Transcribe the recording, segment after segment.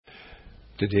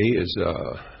Today is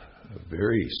a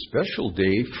very special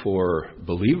day for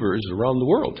believers around the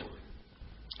world.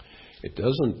 It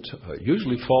doesn't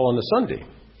usually fall on a Sunday.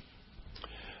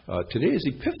 Today is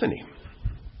Epiphany.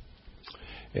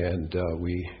 And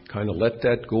we kind of let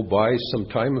that go by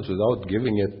sometimes without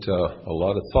giving it a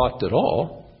lot of thought at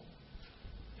all.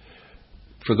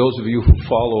 For those of you who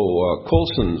follow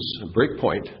Colson's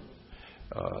Breakpoint,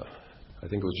 I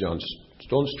think it was John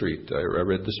Stone Street I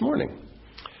read this morning,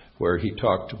 where he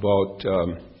talked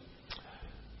about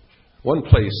one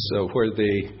place where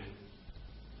they,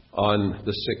 on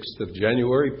the 6th of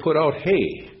January, put out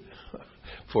hay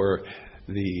for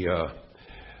the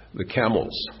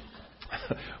camels,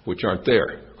 which aren't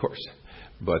there, of course,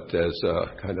 but as a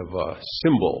kind of a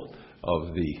symbol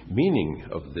of the meaning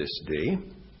of this day.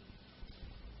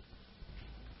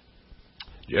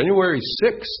 January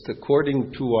 6th,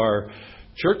 according to our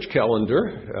church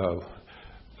calendar,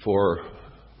 for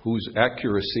whose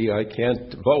accuracy I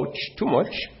can't vouch too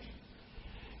much,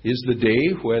 is the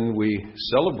day when we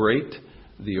celebrate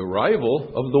the arrival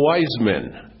of the wise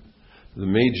men, the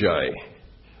Magi,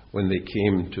 when they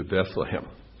came to Bethlehem.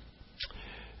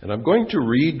 And I'm going to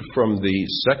read from the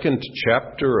 2nd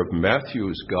chapter of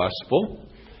Matthew's Gospel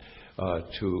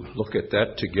to look at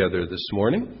that together this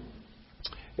morning.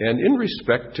 And in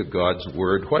respect to God's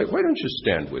Word, why don't you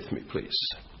stand with me, please?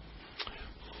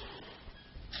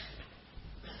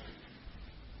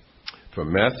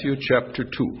 From Matthew chapter 2,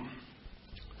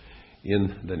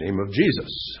 in the name of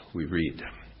Jesus, we read.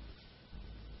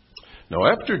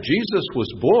 Now after Jesus was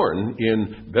born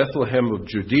in Bethlehem of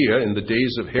Judea in the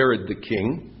days of Herod the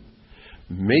king,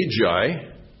 Magi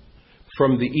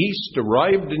from the east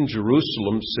arrived in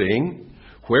Jerusalem, saying,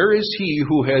 "Where is he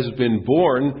who has been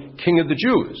born King of the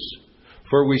Jews?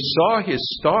 For we saw his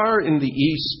star in the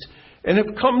east and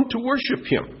have come to worship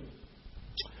him."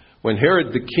 When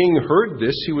Herod the king heard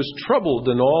this, he was troubled,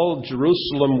 and all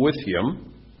Jerusalem with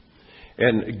him.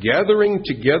 And gathering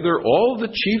together all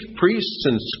the chief priests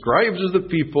and scribes of the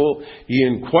people, he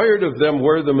inquired of them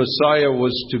where the Messiah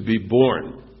was to be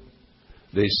born.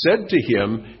 They said to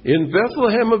him, "In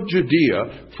Bethlehem of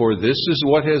Judea, for this is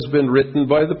what has been written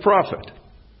by the prophet.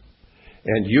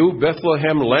 And you,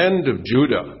 Bethlehem, land of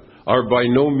Judah, are by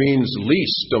no means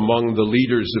least among the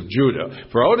leaders of Judah.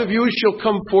 For out of you shall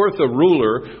come forth a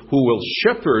ruler who will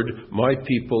shepherd my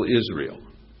people Israel."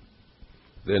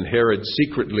 Then Herod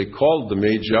secretly called the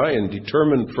Magi and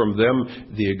determined from them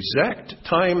the exact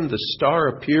time the star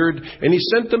appeared, and he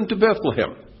sent them to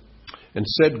Bethlehem and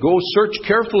said, "Go search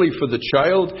carefully for the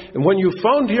child, and when you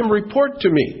found him, report to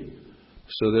me,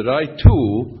 so that I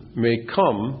too may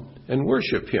come and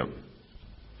worship him."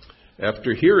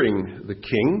 After hearing the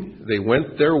king, they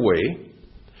went their way,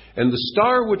 and the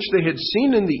star which they had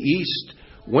seen in the east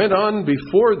went on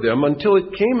before them until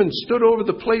it came and stood over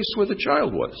the place where the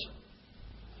child was.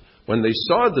 When they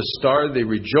saw the star, they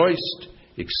rejoiced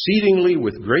exceedingly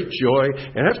with great joy,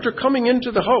 and after coming into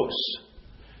the house,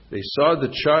 they saw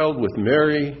the child with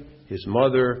Mary, his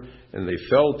mother, and they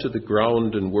fell to the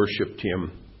ground and worshipped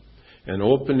him. And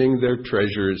opening their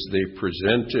treasures, they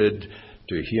presented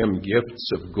to him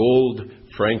gifts of gold,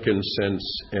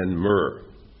 frankincense, and myrrh.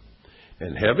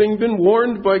 And having been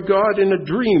warned by God in a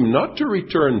dream not to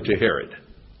return to Herod,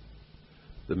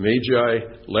 the Magi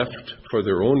left for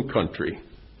their own country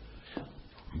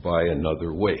by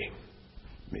another way.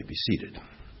 You may be seated.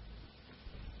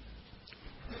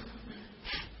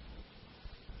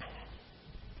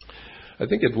 I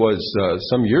think it was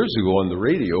some years ago on the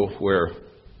radio where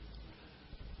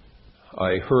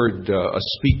I heard a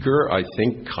speaker, I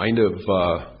think kind of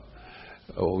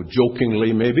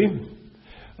jokingly maybe,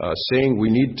 saying we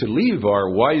need to leave our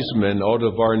wise men out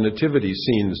of our nativity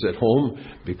scenes at home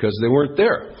because they weren't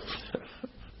there.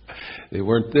 They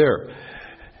weren't there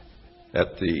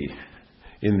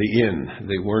in the inn.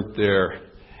 They weren't there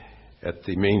at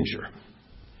the manger.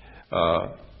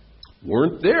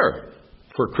 Weren't there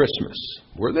for Christmas,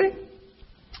 were they?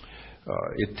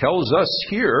 It tells us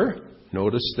here,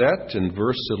 notice that in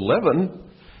verse 11,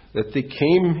 that they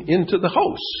came into the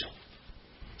house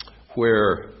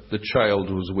where the child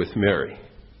was with Mary.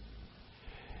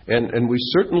 And we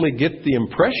certainly get the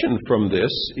impression from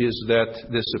this is that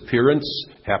this appearance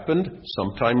happened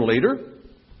sometime later.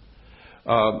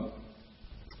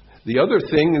 The other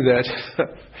thing that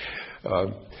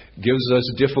gives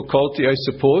us difficulty, I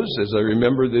suppose, as I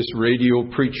remember this radio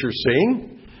preacher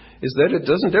saying, is that it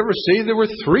doesn't ever say there were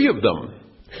 3 of them.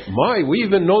 My, we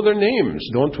even know their names,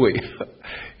 don't we?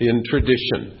 In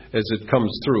tradition, as it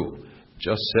comes through.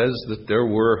 Just says that there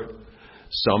were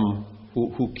some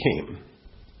who came.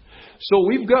 So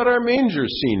we've got our manger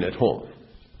scene at home.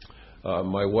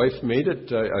 My wife made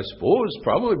it, I suppose,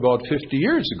 probably about 50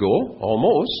 years ago,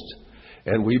 almost.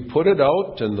 And we put it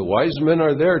out, and the wise men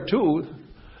are there too.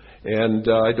 And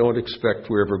I don't expect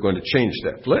we're ever going to change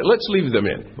that. Let's leave them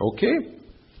in, okay?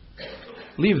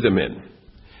 Leave them in.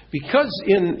 Because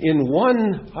in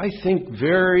one, I think,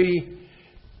 very,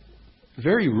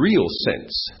 very real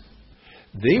sense,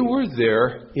 they were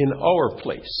there in our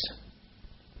place.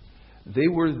 They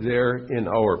were there in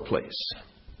our place.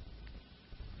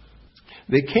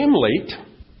 They came late,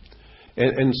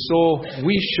 and so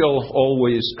we shall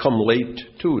always come late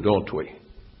too, don't we?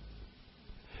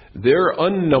 They're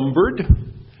unnumbered,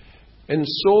 and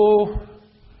so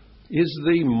is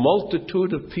the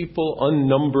multitude of people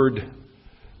unnumbered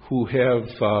who have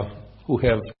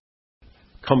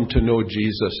come to know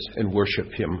Jesus and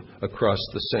worship Him across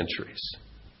the centuries.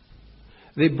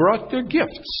 They brought their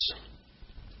gifts.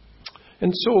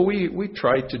 And so we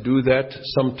try to do that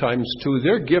sometimes too.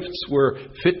 Their gifts were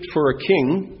fit for a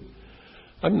king.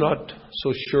 I'm not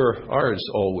so sure ours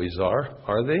always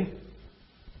are they?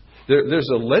 There's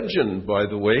a legend, by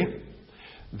the way,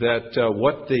 that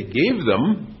what they gave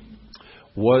them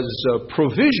was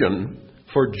provision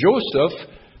for Joseph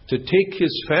to take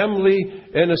his family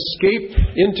and escape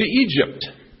into Egypt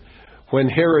when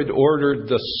Herod ordered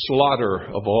the slaughter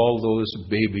of all those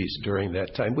babies during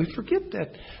that time. We forget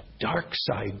that dark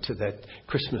side to that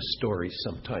Christmas story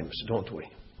sometimes, don't we?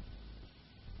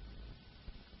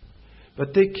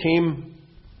 But they came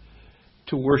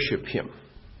to worship Him.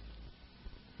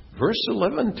 Verse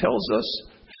 11 tells us,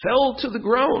 fell to the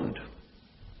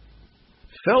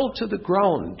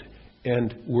ground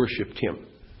and worshipped Him.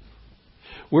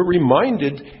 We're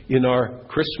reminded in our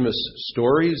Christmas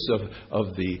stories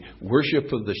of the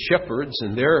worship of the shepherds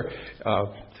and their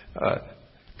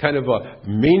kind of a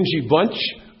mangy bunch.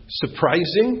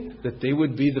 Surprising that they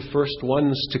would be the first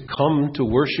ones to come to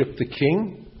worship the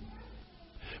King.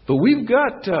 But we've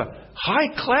got high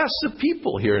class of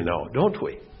people here now, don't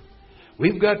we?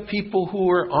 We've got people who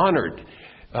are honored,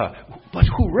 but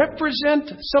who represent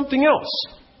something else.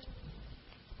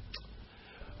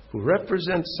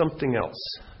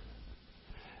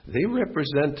 They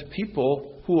represent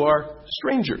people who are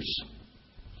strangers.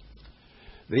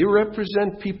 They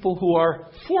represent people who are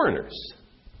foreigners.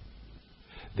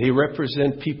 They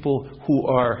represent people who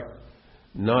are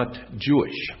not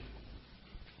Jewish.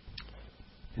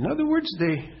 In other words,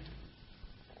 they,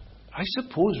 I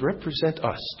suppose, represent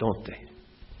us, don't they?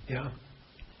 Yeah.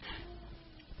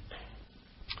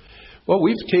 Well,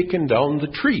 we've taken down the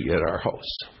tree at our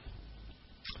house.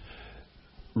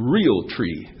 Real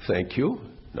tree, thank you.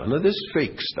 None of this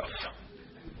fake stuff.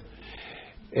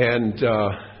 And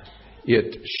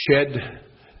it shed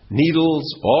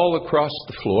needles all across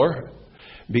the floor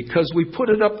because we put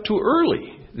it up too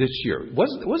early this year.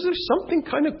 Was there something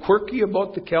kind of quirky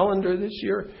about the calendar this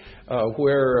year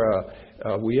where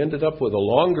we ended up with a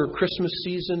longer Christmas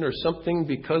season or something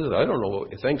because, I don't know,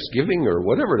 Thanksgiving or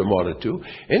whatever it amounted to?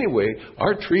 Anyway,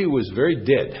 our tree was very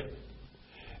dead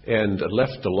and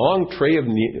left a long tray of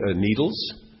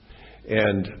needles.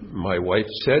 And my wife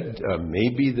said,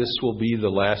 maybe this will be the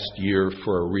last year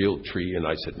for a real tree. And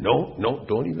I said, no,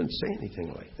 don't even say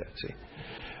anything like that. See?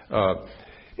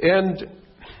 And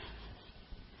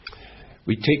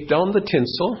we take down the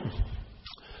tinsel,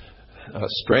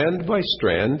 strand by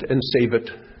strand, and save it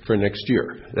for next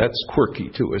year. That's quirky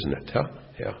too, isn't it? Huh?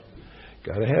 Yeah.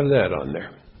 Got to have that on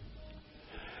there.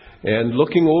 And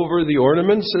looking over the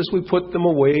ornaments as we put them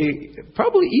away,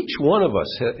 probably each one of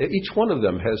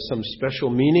them has some special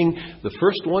meaning. The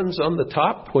first one's on the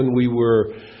top when we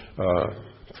were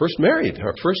first married,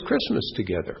 our first Christmas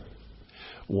together.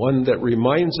 One that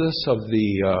reminds us of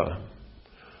the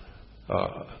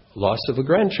loss of a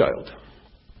grandchild.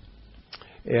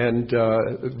 And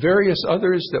various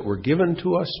others that were given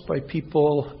to us by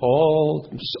people,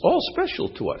 all special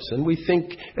to us. And we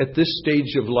think at this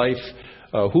stage of life,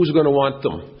 who's going to want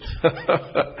them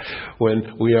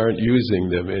when we aren't using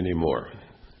them anymore?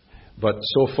 But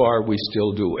so far we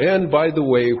still do. And by the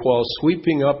way, while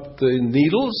sweeping up the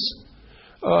needles,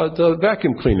 the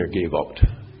vacuum cleaner gave out.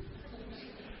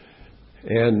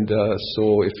 And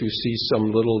so if you see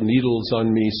some little needles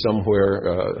on me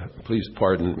somewhere, please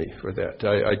pardon me for that.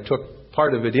 I took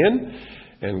part of it in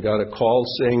and got a call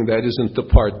saying that isn't the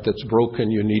part that's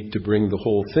broken. You need to bring the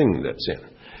whole thing that's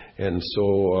in. And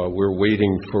so we're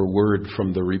waiting for word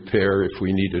from the repair if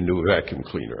we need a new vacuum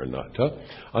cleaner or not,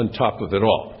 on top of it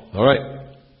all. All right.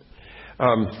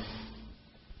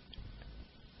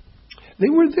 They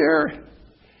were there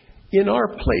in our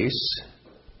place,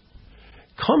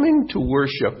 coming to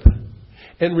worship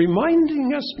and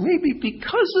reminding us, maybe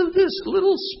because of this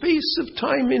little space of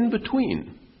time in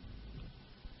between,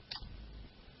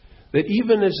 that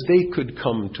even as they could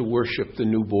come to worship the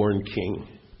newborn King,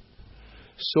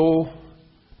 so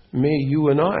may you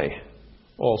and I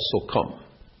also come.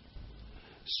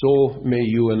 So may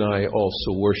you and I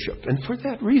also worship. And for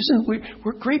that reason,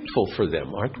 we're grateful for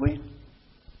them, aren't we?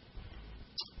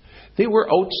 They were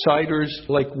outsiders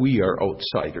like we are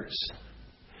outsiders.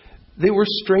 They were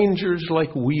strangers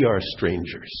like we are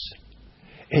strangers.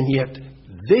 And yet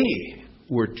they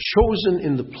were chosen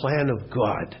in the plan of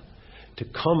God to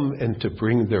come and to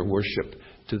bring their worship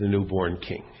to the newborn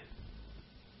King.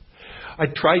 I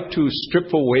tried to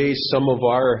strip away some of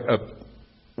our,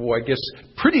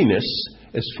 prettiness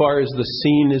as far as the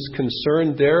scene is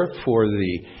concerned there for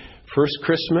the first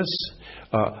Christmas.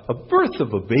 A birth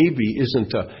of a baby is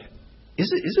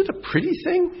it a pretty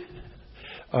thing?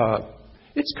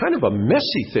 It's kind of a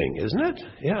messy thing, isn't it?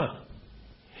 Yeah.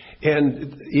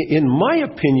 And in my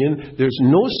opinion, there's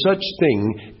no such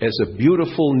thing as a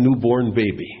beautiful newborn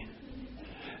baby.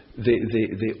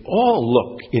 They all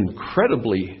look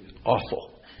incredibly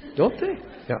awful, don't they?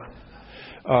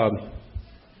 Yeah.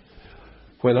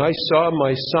 When I saw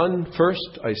my son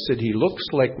first, I said, he looks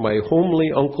like my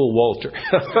homely Uncle Walter.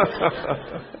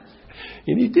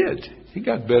 And he did. He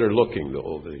got better looking, though,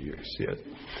 over the years. Yeah.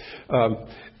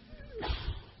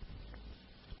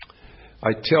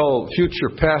 I tell future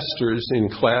pastors in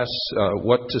class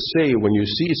what to say when you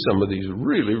see some of these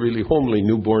really, really homely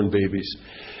newborn babies.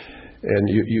 And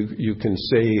you can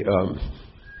say,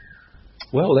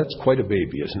 well, that's quite a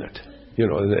baby, isn't it? You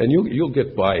know, and you'll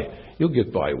get by. You'll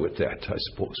get by with that, I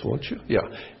suppose, won't you? Yeah.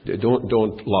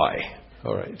 Don't lie.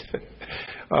 All right.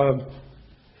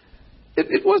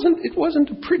 It wasn't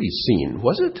a pretty scene,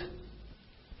 was it?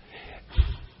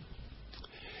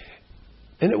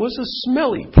 And it was a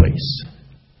smelly place.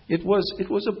 It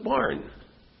was a barn.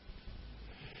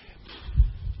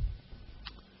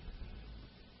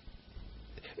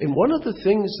 And one of the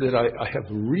things that I have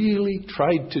really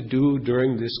tried to do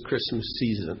during this Christmas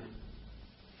season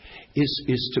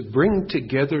is to bring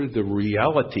together the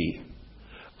reality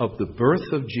of the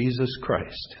birth of Jesus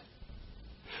Christ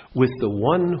with the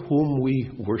one whom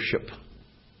we worship,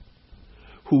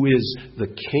 who is the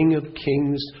King of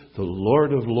Kings, the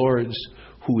Lord of Lords,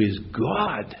 who is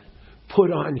God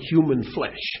put on human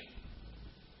flesh.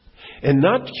 And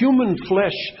not human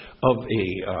flesh of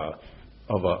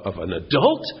an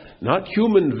adult, not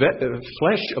human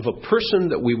flesh of a person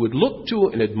that we would look to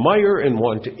and admire and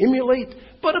want to emulate,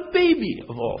 but a baby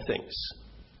of all things.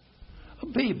 A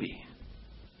baby.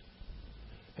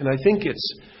 And I think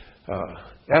it's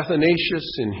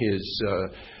Athanasius in his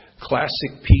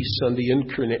classic piece on the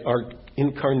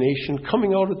incarnation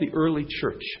coming out of the early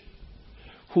church,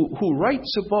 who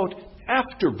writes about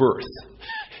afterbirth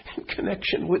in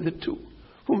connection with it too,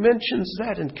 who mentions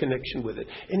that in connection with it.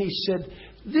 And he said,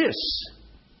 this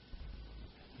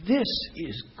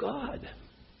is God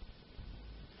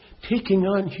taking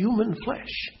on human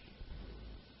flesh,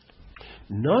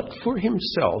 not for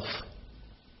himself,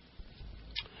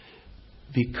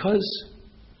 because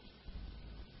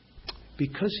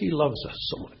he loves us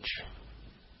so much.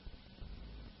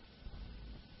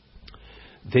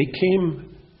 They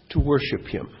came to worship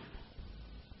him.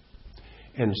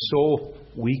 And so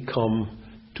we come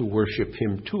to worship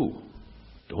him too,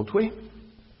 don't we?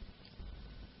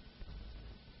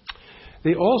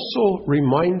 They also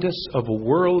remind us of a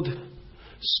world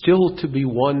still to be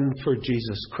won for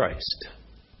Jesus Christ.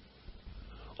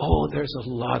 Oh, there's a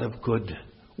lot of good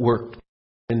work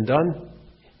been done.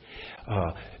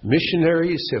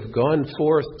 Missionaries have gone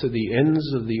forth to the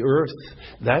ends of the earth.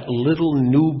 That little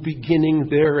new beginning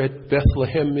there at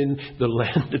Bethlehem in the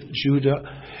land of Judah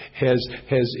has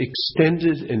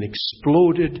extended and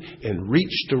exploded and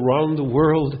reached around the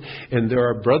world. And there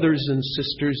are brothers and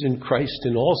sisters in Christ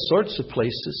in all sorts of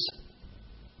places.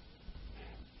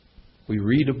 We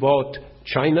read about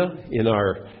China in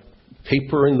our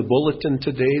paper in the bulletin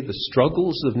today, the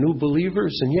struggles of new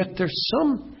believers, and yet there's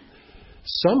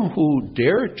some who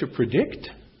dare to predict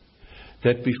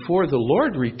that before the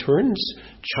Lord returns,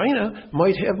 China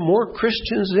might have more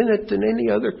Christians in it than any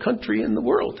other country in the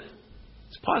world.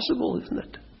 It's possible, isn't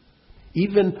it?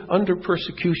 Even under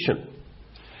persecution.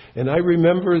 And I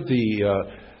remember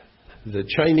the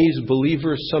Chinese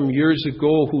believer some years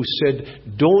ago who said,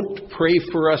 "Don't pray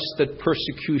for us that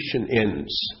persecution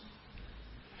ends,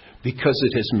 because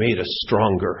it has made us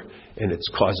stronger and it's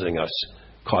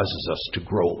causes us to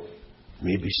grow."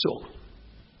 Maybe so.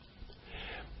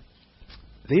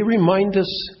 They remind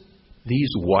us,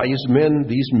 these wise men,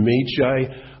 these Magi,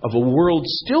 of a world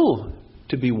still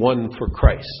to be won for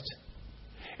Christ.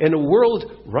 And a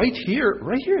world right here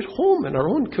at home in our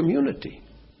own community.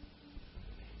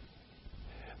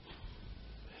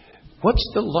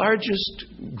 What's the largest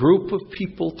group of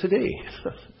people today?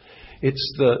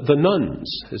 It's the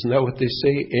nuns. Isn't that what they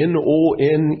say?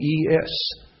 Nones.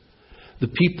 The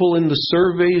people in the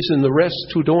surveys and the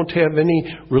rest who don't have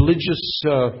any religious,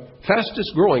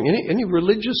 fastest growing, any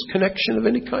religious connection of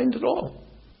any kind at all.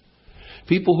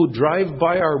 People who drive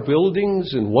by our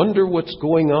buildings and wonder what's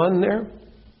going on there.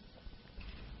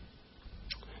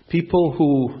 People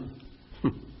who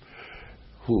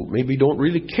maybe don't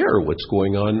really care what's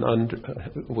going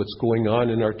on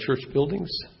in our church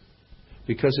buildings,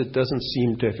 because it doesn't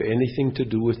seem to have anything to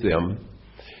do with them,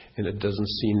 and it doesn't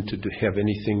seem to have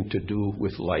anything to do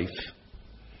with life.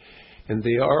 And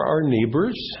they are our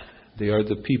neighbors. They are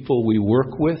the people we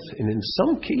work with, and in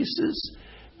some cases,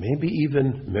 maybe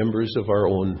even members of our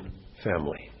own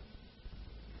family.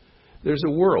 There's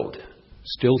a world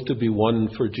still to be won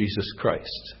for Jesus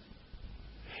Christ.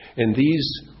 And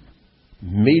these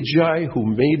Magi who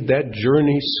made that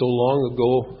journey so long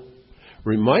ago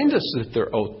remind us that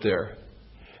they're out there,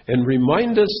 and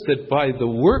remind us that by the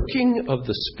working of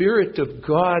the Spirit of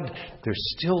God,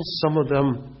 there's still some of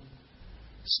them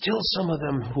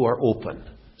who are open,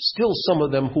 still some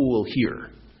of them who will hear.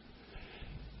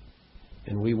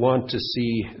 And we want to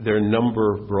see their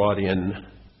number brought in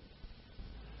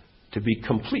to be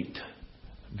complete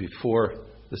before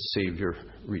the Savior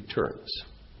returns.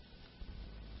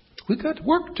 We've got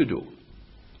work to do,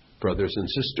 brothers and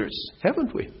sisters,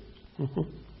 haven't we? Mm-hmm.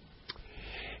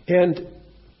 And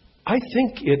I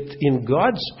think in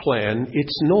God's plan,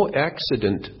 it's no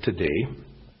accident today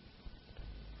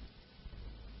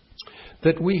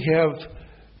that we have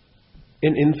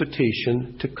an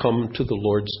invitation to come to the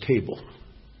Lord's table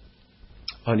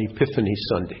on Epiphany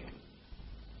Sunday.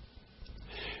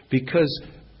 Because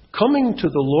coming to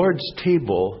the Lord's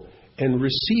table and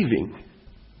receiving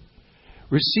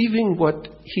what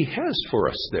He has for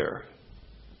us there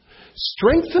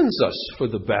strengthens us for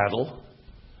the battle,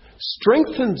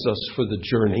 strengthens us for the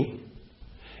journey,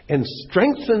 and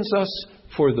strengthens us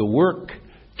for the work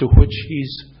to which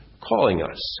He's calling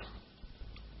us.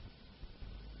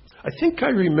 I think I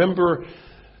remember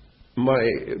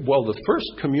the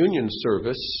first communion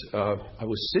service, I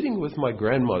was sitting with my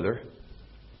grandmother.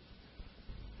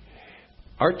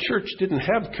 Our church didn't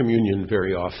have communion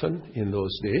very often in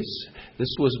those days.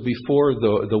 This was before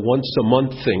the once a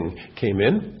month thing came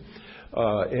in.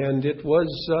 And it was,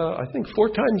 I think, 4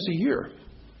 times a year.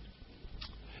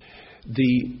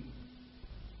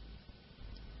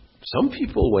 Some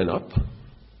people went up.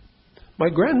 My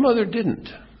grandmother didn't.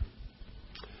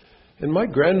 And my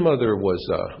grandmother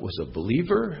was a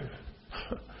believer.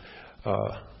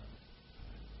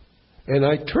 And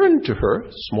I turned to her,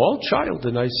 small child,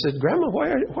 and I said, "Grandma, why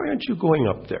aren't you going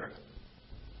up there?"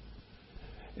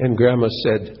 And Grandma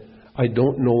said, "I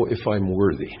don't know if I'm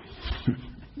worthy."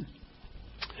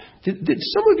 Did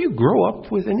some of you grow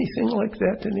up with anything like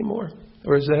that anymore?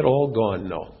 Or is that all gone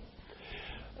now?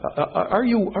 Are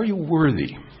you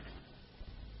worthy?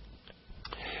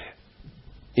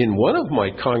 In one of my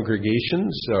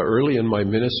congregations, early in my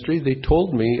ministry, they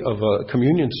told me of a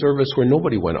communion service where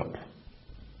nobody went up.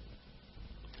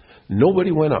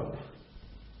 Nobody went up.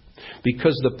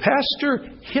 Because the pastor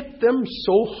hit them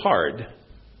so hard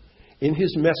in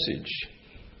his message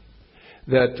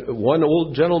that one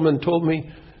old gentleman told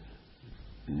me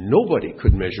nobody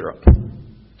could measure up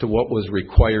to what was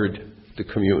required to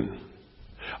commune.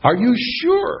 Are you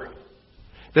sure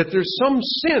that there's some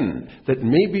sin that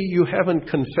maybe you haven't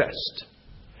confessed?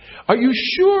 Are you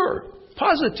sure,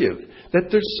 positive, that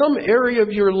there's some area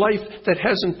of your life that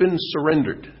hasn't been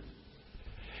surrendered?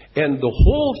 And the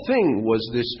whole thing was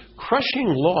this crushing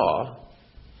law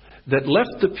that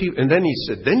left the people. And then he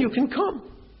said, then you can come.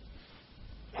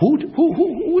 Who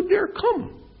would dare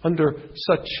come under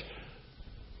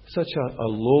such a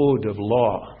load of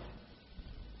law?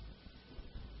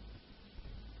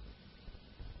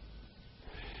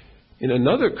 In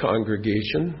another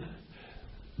congregation,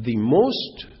 the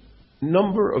most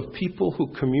number of people who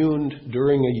communed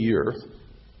during a year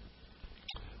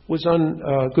was on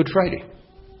Good Friday.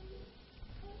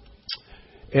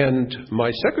 And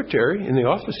my secretary in the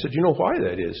office said, "You know why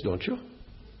that is, don't you?"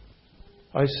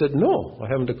 I said, "No, I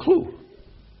haven't a clue."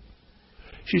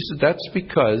 She said, "That's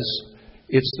because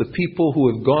it's the people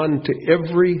who have gone to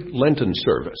every Lenten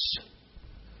service.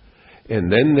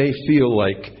 And then they feel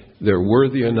like they're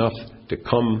worthy enough to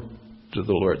come to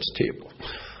the Lord's table."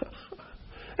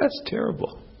 That's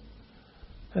terrible.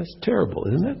 That's terrible,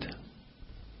 isn't it?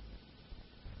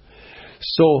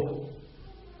 So,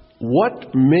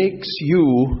 what makes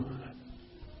you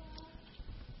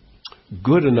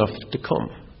good enough to come?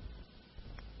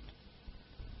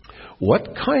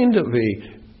 What kind of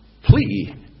a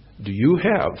plea do you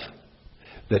have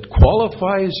that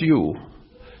qualifies you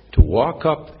to walk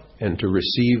up and to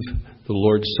receive the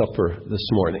Lord's Supper this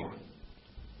morning?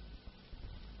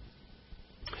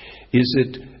 Is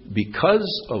it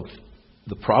because of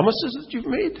the promises that you've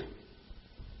made?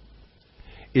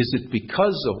 Is it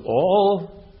because of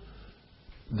all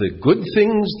the good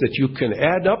things that you can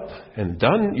add up and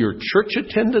done, your church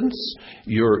attendance,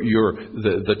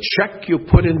 the check you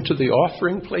put into the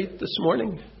offering plate this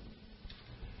morning?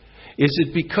 Is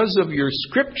it because of your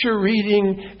scripture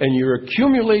reading and your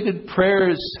accumulated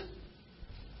prayers?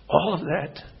 All of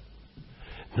that?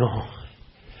 No.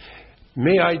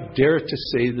 May I dare to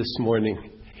say this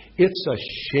morning, it's a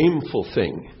shameful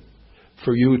thing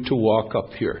for you to walk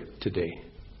up here today.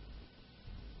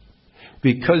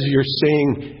 Because you're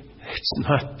saying, it's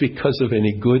not because of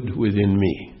any good within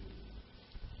me.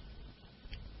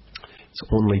 It's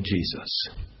only Jesus.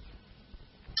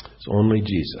 It's only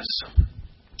Jesus.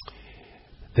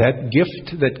 That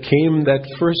gift that came that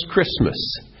first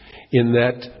Christmas in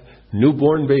that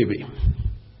newborn baby.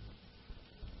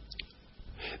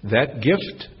 That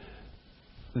gift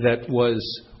that was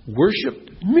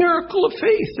worshipped, miracle of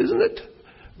faith, isn't it?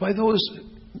 By those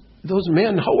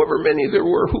men, however many there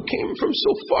were, who came from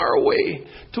so far away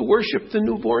to worship the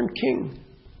newborn King.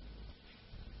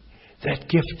 That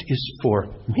gift is for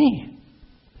me.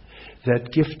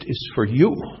 That gift is for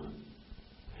you.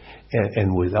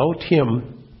 And without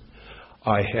Him,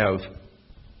 I have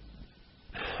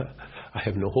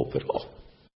no hope at all.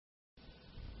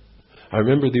 I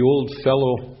remember the old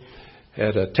fellow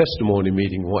at a testimony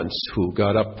meeting once who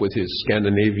got up with his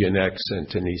Scandinavian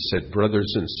accent and he said,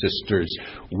 "Brothers and sisters,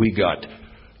 we got,"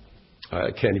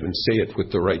 I can't even say it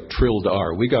with the right trilled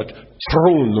R, "we got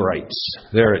throne rights."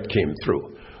 There it came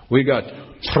through. "We got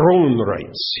throne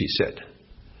rights," he said,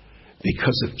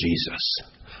 because of Jesus.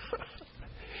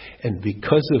 And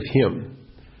because of Him,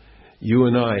 you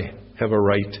and I have a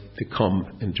right to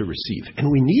come and to receive.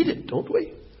 And we need it, don't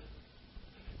we?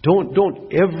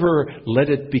 Don't ever let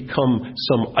it become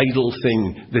some idle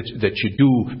thing that you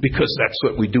do because that's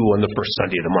what we do on the first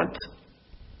Sunday of the month.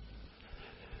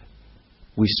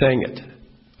 We sang it.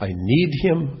 I need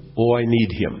Him, oh I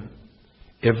need Him.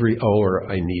 Every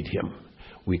hour I need Him.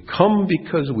 We come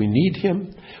because we need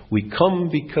Him. We come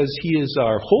because He is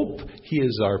our hope. He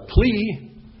is our plea.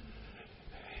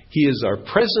 He is our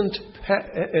present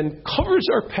and covers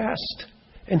our past.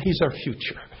 And He's our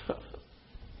future.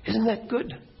 Isn't that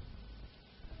good?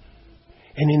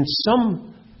 And in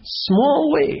some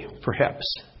small way, perhaps,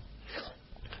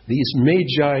 these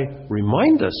Magi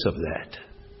remind us of that.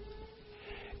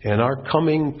 And our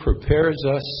coming prepares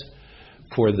us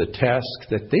for the task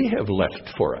that they have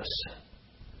left for us,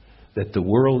 that the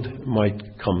world might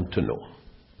come to know.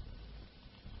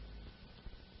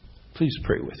 Please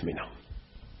pray with me now.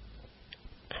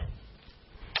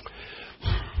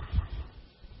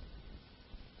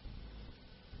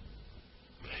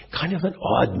 Kind of an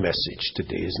odd message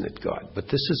today, isn't it, God? But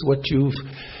this is what you've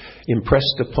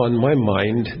impressed upon my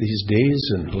mind these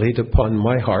days and laid upon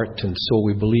my heart, and so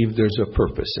we believe there's a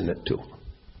purpose in it too.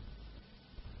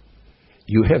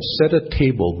 You have set a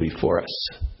table before us,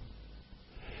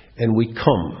 and we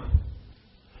come,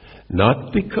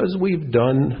 not because we've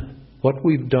done what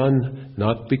we've done,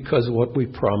 not because of what we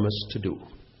promised to do,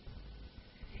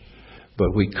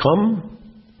 but we come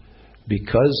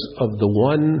because of the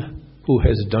one who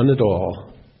has done it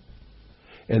all,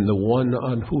 and the one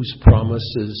on whose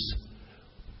promises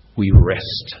we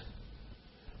rest,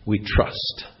 we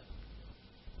trust.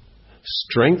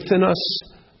 Strengthen us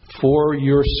for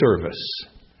your service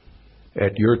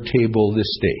at your table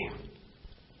this day.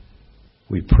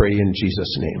 We pray in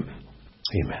Jesus' name.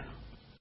 Amen.